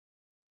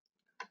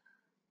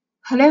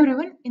Hello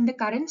everyone, in the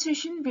current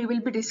session we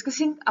will be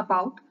discussing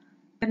about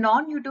the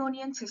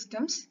non-Newtonian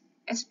systems,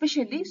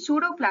 especially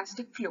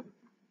pseudoplastic flow.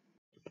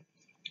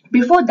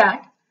 Before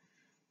that,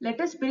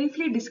 let us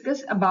briefly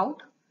discuss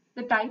about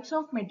the types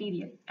of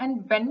material,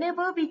 and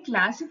whenever we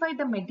classify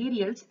the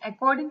materials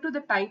according to the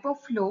type of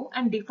flow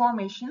and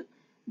deformation,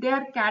 they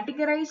are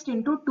categorized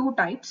into two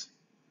types.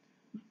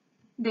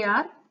 They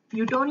are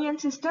Newtonian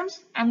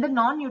systems and the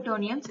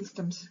non-Newtonian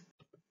systems.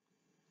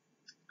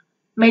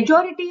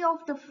 Majority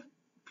of the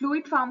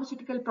fluid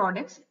pharmaceutical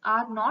products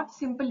are not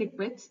simple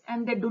liquids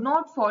and they do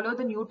not follow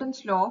the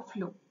Newton's law of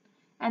flow.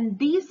 And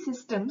these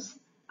systems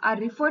are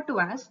referred to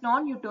as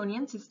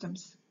non-Newtonian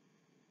systems.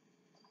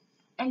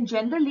 And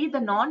generally the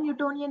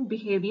non-Newtonian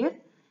behavior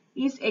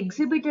is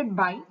exhibited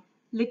by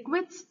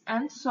liquids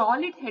and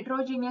solid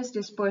heterogeneous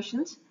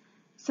dispersions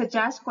such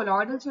as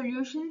colloidal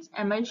solutions,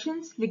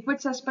 emulsions,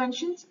 liquid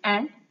suspensions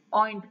and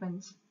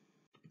ointments.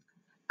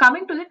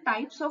 Coming to the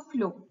types of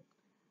flow.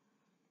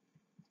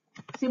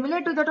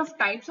 Similar to that of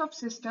types of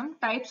system,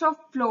 types of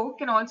flow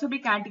can also be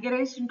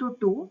categorized into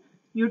two,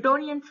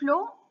 Newtonian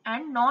flow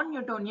and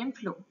non-Newtonian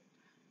flow.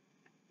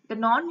 The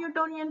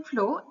non-Newtonian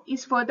flow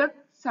is further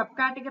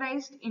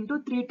subcategorized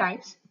into three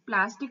types,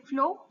 plastic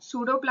flow,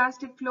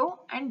 pseudoplastic flow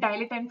and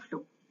dilatant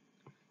flow.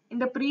 In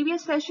the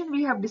previous session,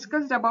 we have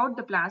discussed about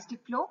the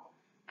plastic flow,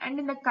 and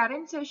in the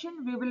current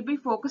session, we will be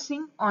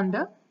focusing on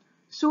the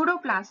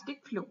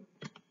pseudoplastic flow.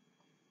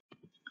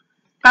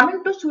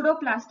 Coming to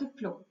pseudoplastic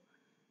flow.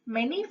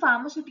 Many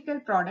pharmaceutical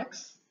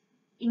products,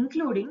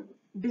 including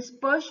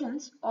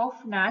dispersions of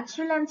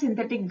natural and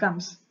synthetic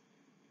gums,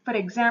 for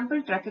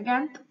example,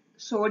 Tragacanth,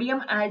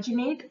 sodium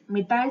alginate,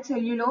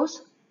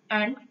 methylcellulose,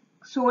 and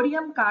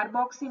sodium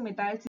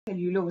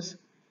carboxymethylcellulose,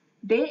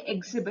 they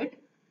exhibit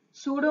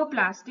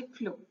pseudoplastic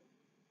flow.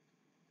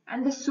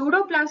 And the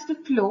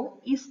pseudoplastic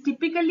flow is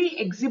typically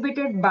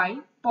exhibited by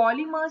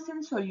polymers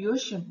in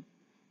solution,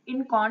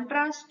 in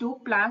contrast to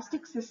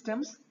plastic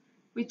systems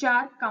which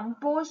are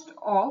composed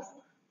of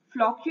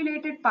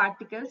flocculated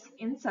particles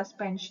in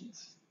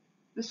suspensions.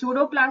 The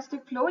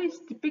pseudoplastic flow is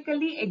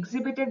typically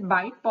exhibited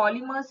by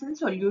polymers in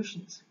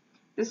solutions.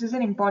 This is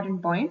an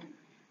important point.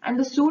 And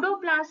the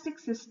pseudoplastic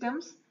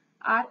systems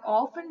are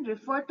often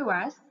referred to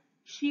as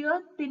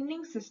shear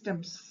thinning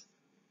systems.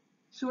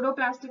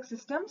 Pseudoplastic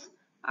systems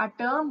are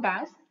termed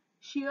as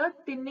shear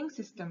thinning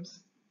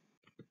systems.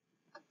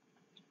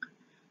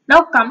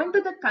 Now coming to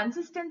the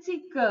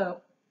consistency curve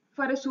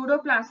for a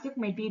pseudoplastic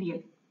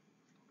material.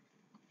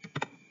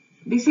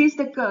 This is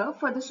the curve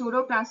for the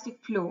pseudoplastic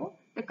flow.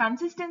 The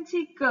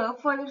consistency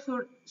curve for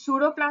the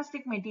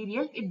pseudoplastic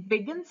material, it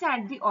begins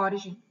at the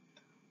origin,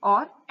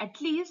 or at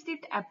least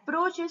it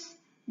approaches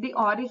the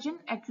origin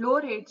at low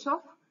rates of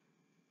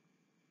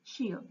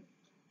shear,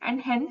 and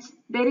hence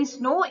there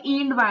is no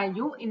yield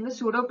value in the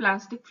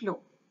pseudoplastic flow.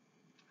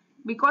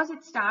 Because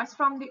it starts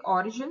from the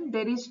origin,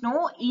 there is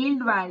no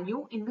yield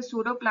value in the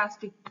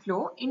pseudoplastic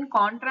flow in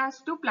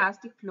contrast to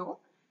plastic flow,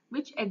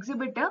 which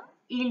exhibit a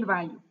yield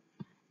value.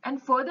 And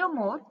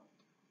furthermore,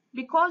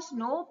 because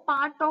no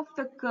part of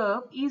the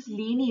curve is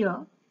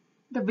linear,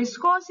 the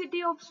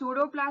viscosity of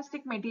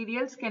pseudoplastic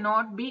materials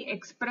cannot be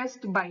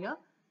expressed by a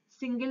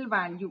single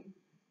value,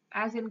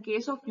 as in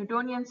case of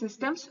Newtonian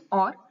systems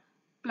or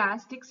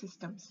plastic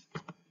systems.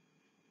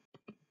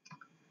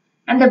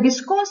 And the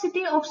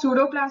viscosity of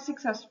pseudoplastic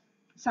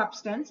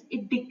substance,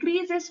 it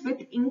decreases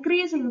with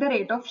increasing the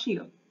rate of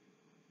shear.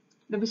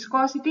 The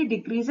viscosity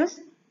decreases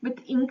with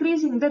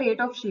increasing the rate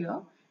of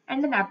shear,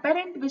 and an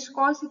apparent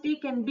viscosity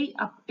can be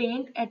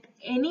obtained at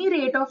any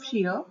rate of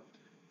shear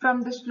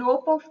from the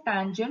slope of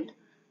tangent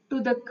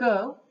to the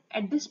curve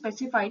at the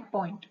specified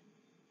point.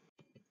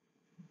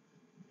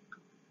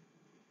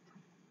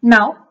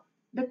 Now,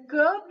 the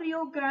curve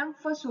rheogram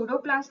for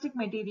pseudoplastic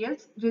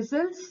materials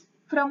results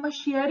from a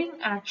shearing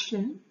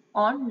action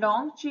on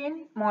long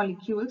chain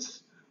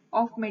molecules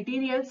of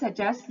materials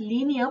such as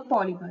linear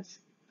polymers.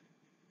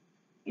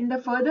 In the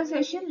further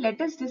session, let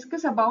us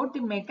discuss about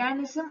the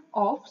mechanism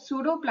of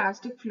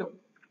pseudoplastic flow.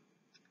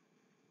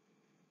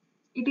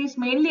 It is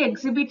mainly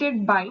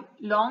exhibited by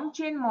long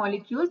chain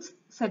molecules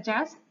such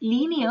as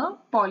linear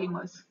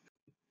polymers.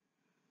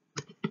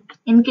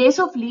 In case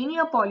of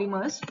linear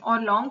polymers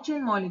or long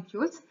chain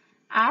molecules,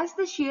 as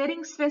the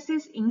shearing stress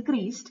is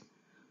increased,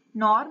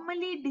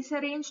 normally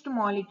disarranged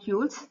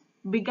molecules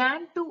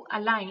began to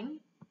align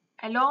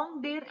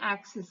along their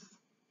axis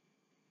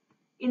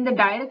in the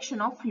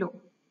direction of flow.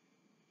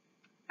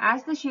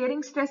 As the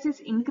shearing stress is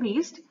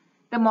increased,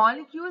 the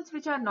molecules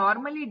which are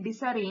normally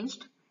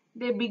disarranged,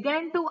 they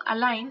began to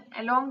align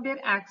along their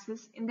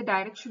axis in the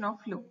direction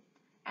of flow.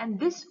 And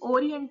this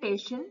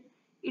orientation,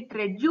 it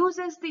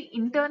reduces the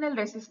internal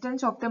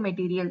resistance of the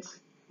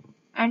materials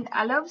and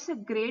allows a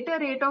greater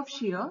rate of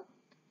shear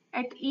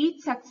at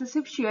each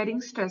successive shearing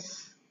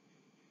stress.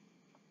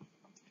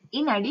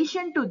 In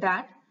addition to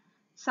that,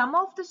 some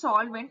of the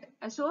solvent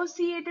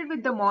associated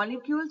with the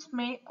molecules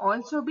may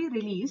also be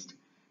released,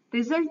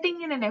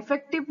 resulting in an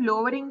effective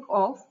lowering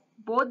of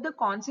both the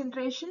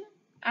concentration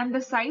and the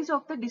size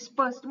of the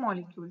dispersed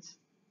molecules.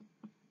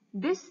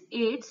 This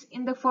aids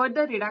in the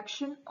further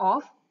reduction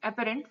of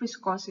apparent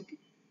viscosity.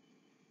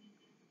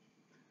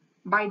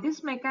 By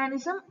this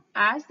mechanism,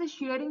 as the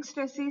shearing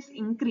stress is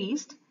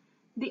increased,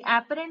 the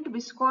apparent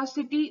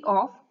viscosity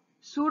of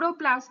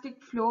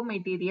pseudoplastic flow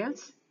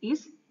materials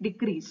is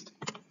decreased.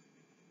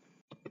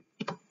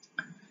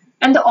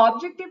 And the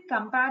objective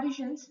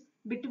comparisons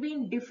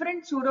between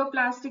different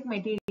pseudoplastic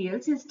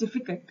materials is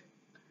difficult.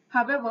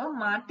 However,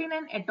 Martin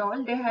and et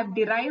al. They have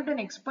derived an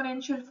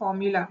exponential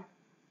formula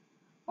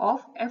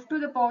of f to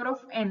the power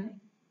of n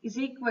is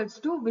equals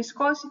to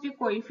viscosity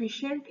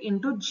coefficient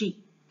into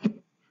g.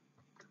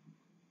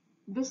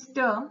 This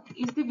term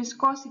is the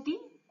viscosity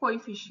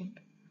coefficient,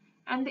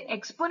 and the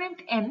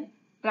exponent n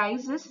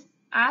rises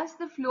as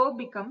the flow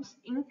becomes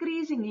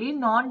increasingly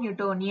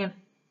non-Newtonian.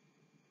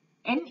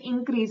 N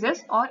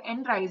increases or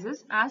n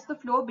rises as the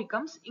flow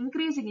becomes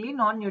increasingly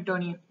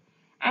non-Newtonian.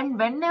 And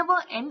whenever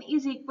n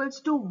is equals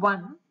to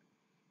 1,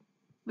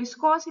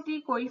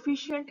 viscosity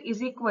coefficient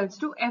is equals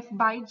to F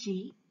by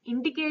G,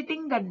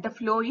 indicating that the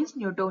flow is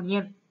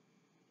Newtonian.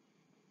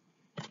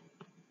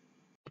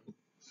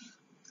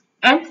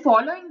 And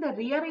following the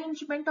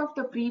rearrangement of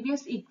the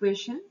previous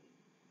equation,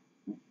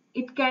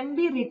 it can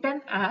be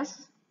written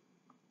as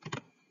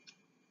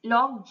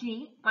log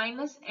G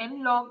minus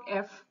n log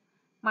F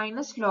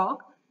minus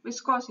log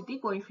viscosity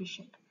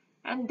coefficient.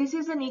 And this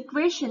is an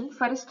equation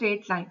for a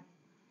straight line.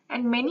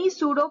 And many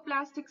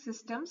pseudoplastic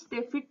systems,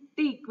 they fit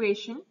the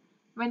equation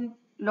when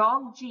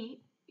log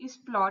G is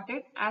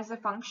plotted as a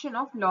function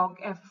of log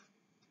F.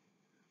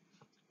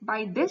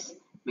 By this,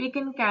 we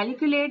can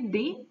calculate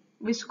the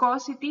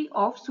viscosity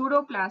of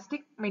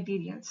pseudoplastic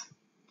materials.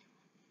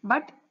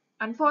 But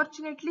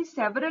unfortunately,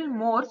 several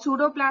more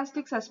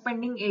pseudoplastic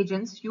suspending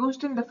agents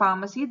used in the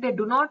pharmacy, they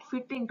do not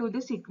fit into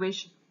this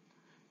equation.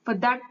 For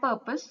that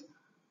purpose,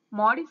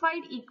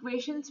 modified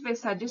equations were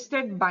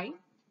suggested by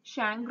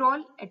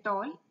Shangrol et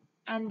al.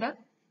 And the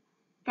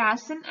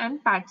Casson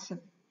and Patson.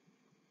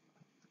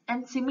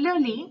 And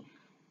similarly,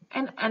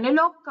 an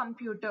analog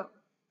computer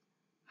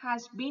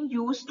has been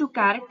used to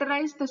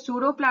characterize the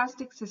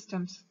pseudoplastic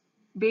systems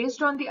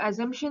based on the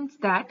assumptions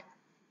that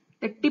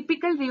the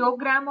typical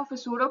rheogram of a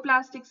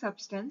pseudoplastic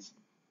substance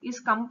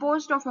is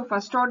composed of a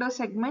first order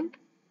segment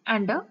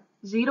and a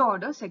zero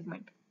order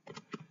segment.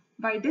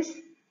 By this,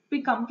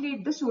 we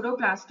complete the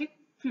pseudoplastic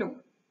flow.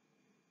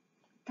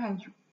 Thank you.